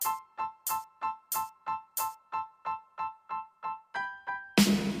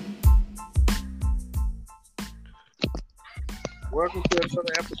Welcome to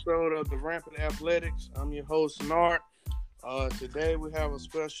another episode of the Rampant Athletics. I'm your host, Nart. Today we have a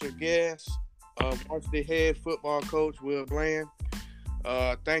special guest, varsity head football coach, Will Bland.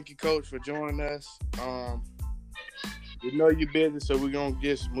 Thank you, Coach, for joining us. We know you're busy, so we're going to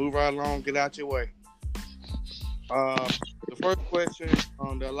just move right along, get out your way. The first question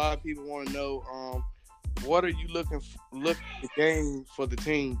that a lot of people want to know, what are you looking to gain for the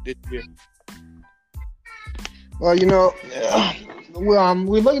team this year? Well,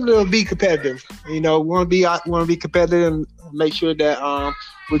 we're looking to be competitive. We want to be competitive and make sure that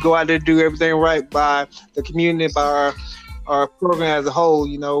we go out there and do everything right by the community, by our program as a whole.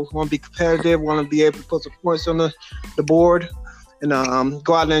 We want to be competitive, want to be able to put some points on the board, and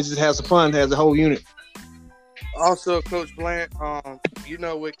go out there and just have some fun as a whole unit. Also, Coach Bland,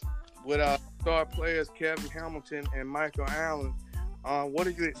 with our star players Kevin Hamilton and Michael Allen, what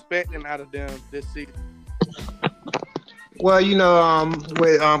are you expecting out of them this season? Well,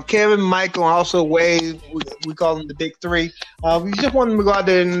 with Kevin, Michael, and also Wade, we call them the big three. We just want them to go out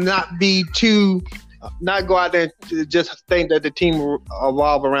there and not go out there to just think that the team will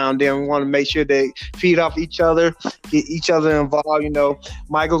evolve around them. We want to make sure they feed off each other, get each other involved.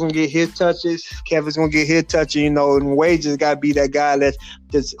 Michael's going to get his touches. Kevin's going to get his touches, and Wade just got to be that guy that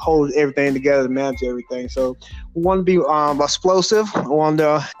just holds everything together, manage everything. So we want to be explosive. We want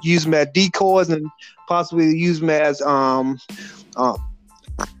to use them as decoys and possibly use them as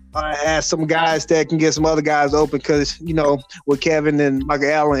some guys that can get some other guys open because, with Kevin and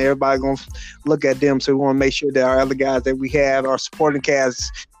Michael Allen, everybody going to look at them. So we want to make sure that our other guys that we have, our supporting cast,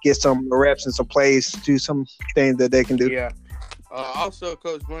 get some reps and some plays, do some things that they can do. Yeah. Also,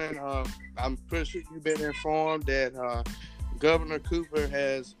 Coach Glenn, I'm pretty sure you've been informed that Governor Cooper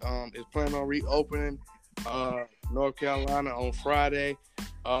is planning on reopening North Carolina on Friday.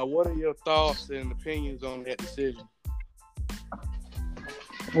 What are your thoughts and opinions on that decision?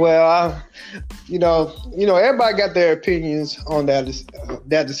 Well, everybody got their opinions on that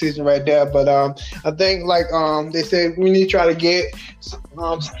decision right there. But I think, like they said, we need to try to get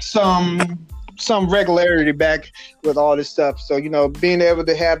some regularity back with all this stuff. So, being able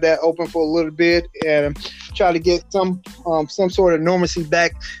to have that open for a little bit and try to get some sort of normalcy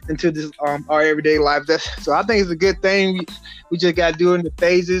back into this our everyday life. So I think it's a good thing. We just got to do it in the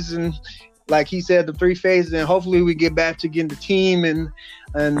phases, and like he said, the 3 phases, and hopefully we get back to getting the team and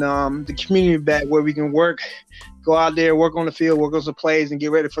the community back where we can go out there, work on the field, work on some plays, and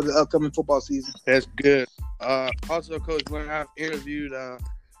get ready for the upcoming football season. That's good. Also, Coach Glenn, I've interviewed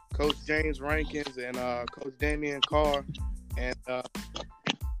Coach James Rankins and Coach Damian Carr, and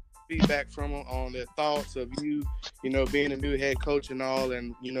feedback from them on their thoughts of you, being a new head coach and all,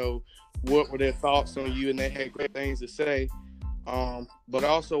 and what were their thoughts on you, and they had great things to say. But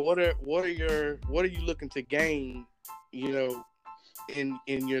also, what are you looking to gain,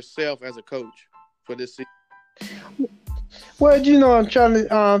 in yourself as a coach for this season? Well, I'm trying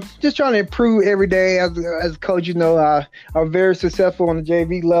to improve every day as a coach. I'm very successful on the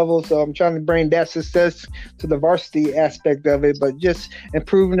JV level, so I'm trying to bring that success to the varsity aspect of it. But just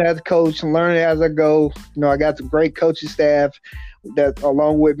improving as a coach and learning as I go. I got some great coaching staff that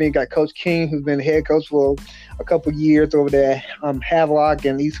along with me. Got Coach King, who's been the head coach for a couple of years over there, Havelock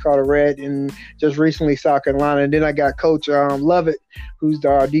and East Carteret, and just recently South Carolina. And then I got Coach Lovett, who's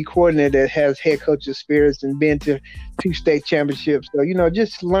our D coordinator that has head coach experience and been to 2 state championships. So,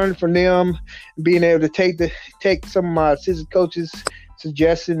 just learning from them, being able to take some of my assistant coaches'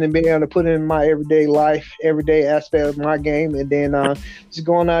 suggestions and being able to put it in my everyday life, everyday aspect of my game, and then just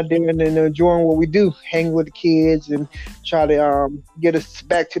going out there and enjoying what we do, hanging with the kids and try to get us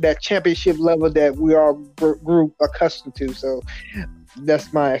back to that championship level that we all grew accustomed to. So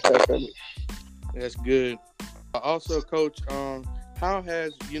that's my aspect of it. That's good. Also, Coach, how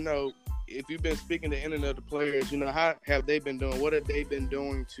has, if you've been speaking to any of the players, how have they been doing? What have they been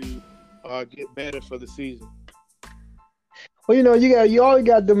doing to get better for the season? Well, you always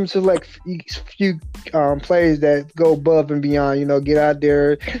got them select few players that go above and beyond. Get out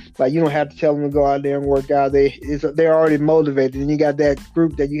there, like you don't have to tell them to go out there and work out. They're already motivated, and you got that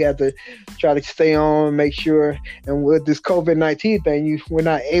group that you have to try to stay on and make sure. And with this COVID-19 thing, we're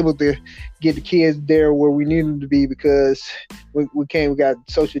not able to get the kids there where we need them to be because we can't. We got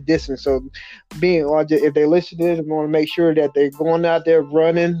social distance. So if they listen to this, we want to make sure that they're going out there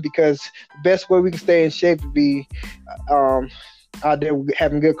running, because the best way we can stay in shape would be out there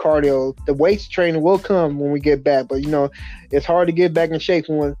having good cardio. The weights training will come when we get back, but it's hard to get back in shape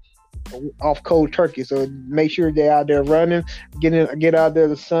when off cold turkey. So make sure they're out there running, get out there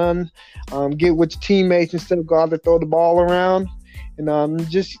in the sun, get with your teammates instead of go out there throw the ball around, and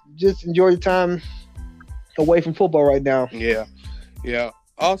just enjoy your time away from football right now. Yeah. Yeah.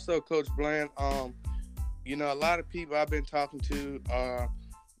 Also, Coach Bland, a lot of people I've been talking to,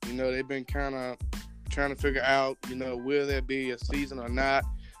 they've been kind of trying to figure out, will there be a season or not?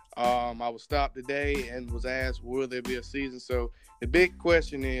 I was stopped today and was asked, will there be a season? So the big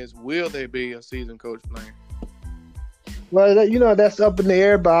question is, will there be a season, Coach Bland? Well, that's up in the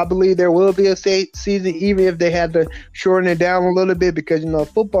air, but I believe there will be a season, even if they had to shorten it down a little bit, because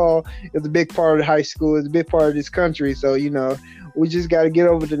football is a big part of high school, it's a big part of this country. So we just got to get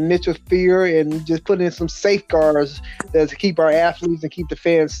over the initial fear and just put in some safeguards that to keep our athletes and keep the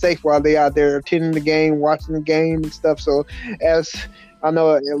fans safe while they out there attending the game, watching the game and stuff. So as I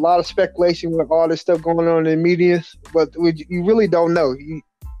know a lot of speculation with all this stuff going on in the media, but you really don't know. You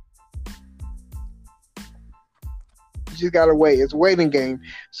just gotta wait. It's a waiting game.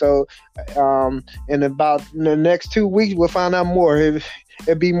 So, in about the next 2 weeks, we'll find out more.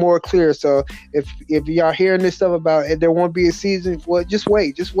 It'll be more clear. So, if y'all hearing this stuff about it, there won't be a season, well, just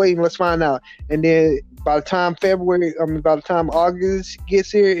wait, and let's find out. And then by the time by the time August gets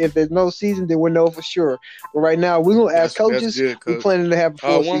here, if there's no season, then we'll know for sure. But right now, we're gonna ask coaches. Good, Coach. We're planning to have a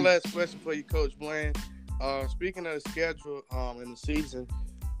full one season. last question for you, Coach Bland. Speaking of the schedule, in the season.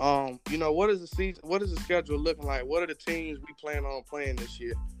 What is the season? What is the schedule looking like? What are the teams we plan on playing this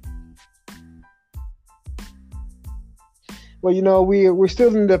year? Well, we're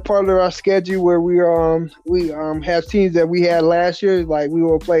still in the part of our schedule where we have teams that we had last year. Like we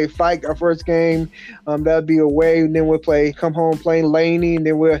will play Fike our first game, that'll be away, and then we'll come home playing Laney, and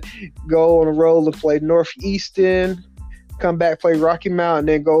then we'll go on the road to play Northeastern. Come back, play Rocky Mount,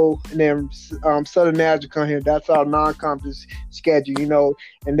 and then Southern Nazarene come here. That's our non-conference schedule,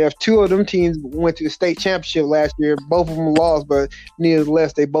 And there's two of them teams went to the state championship last year. Both of them lost, but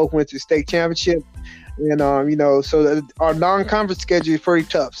nevertheless, they both went to the state championship. And so our non-conference schedule is pretty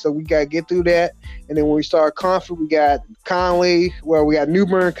tough. So we gotta get through that. And then when we start conference, we got Conley. Well, we got New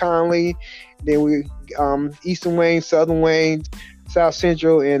Bern, Conley. Then we Eastern Wayne, Southern Wayne, South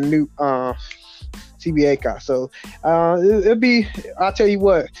Central, and New. TBA. So it'll be. I'll tell you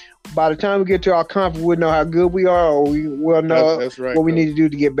what. By the time we get to our conference, we'll know how good we are, or we will know that's right, what we need to do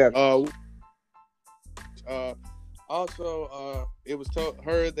to get better. Also, it was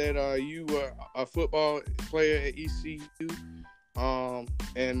heard that you were a football player at ECU,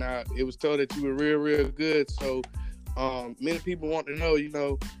 and it was told that you were real, real good. So many people want to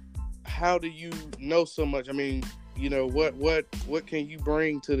know, how do you know so much? I mean, what can you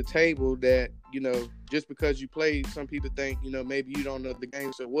bring to the table that, just because you played, some people think, maybe you don't know the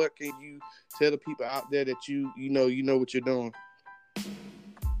game. So what can you tell the people out there that you know what you're doing?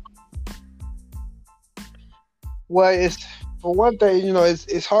 Well, it's for one thing,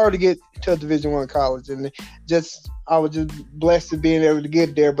 it's hard to get to a Division I college, and I was just blessed to being able to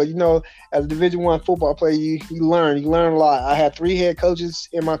get there. But as a Division I football player, you learn a lot. I had 3 head coaches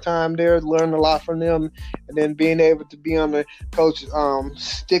in my time there, learned a lot from them, and then being able to be under Coach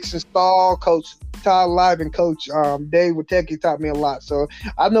Dixon Stahl, Coach Todd Live, and Coach Dave Witecki taught me a lot. So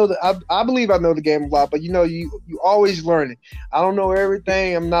I know that I believe I know the game a lot. But you always learning. I don't know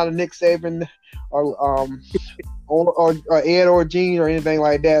everything. I'm not a Nick Saban or Ed or Gene or anything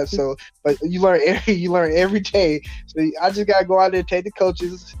like that. So, but you learn every day. So I just gotta go out there, take the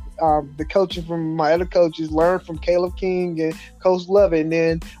coaches, the coaching from my other coaches, learn from Caleb King and Coach Lovett, and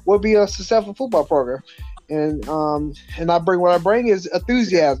then we'll be a successful football program. And what I bring is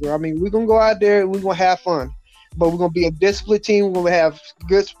enthusiasm. I mean, we're gonna go out there and we're gonna have fun, but we're gonna be a disciplined team. We're gonna have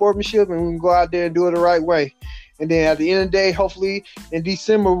good sportsmanship, and we're gonna go out there and do it the right way. And then at the end of the day, hopefully in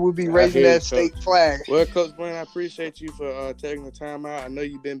December, we'll be raising that state flag. Well, Coach Bland, I appreciate you for taking the time out. I know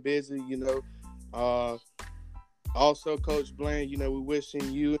you've been busy, Also, Coach Bland, we're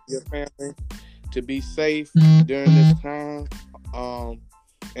wishing you and your family to be safe during this time.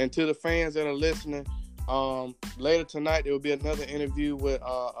 And to the fans that are listening, later tonight, there will be another interview with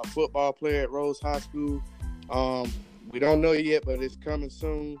a football player at Rose High School. We don't know yet, but it's coming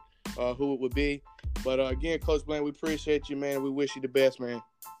soon, who it would be. But again, Coach Bland, we appreciate you, man. We wish you the best, man.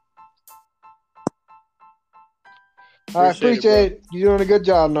 I appreciate it. You're doing a good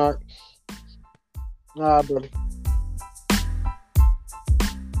job, Nark. All right, buddy.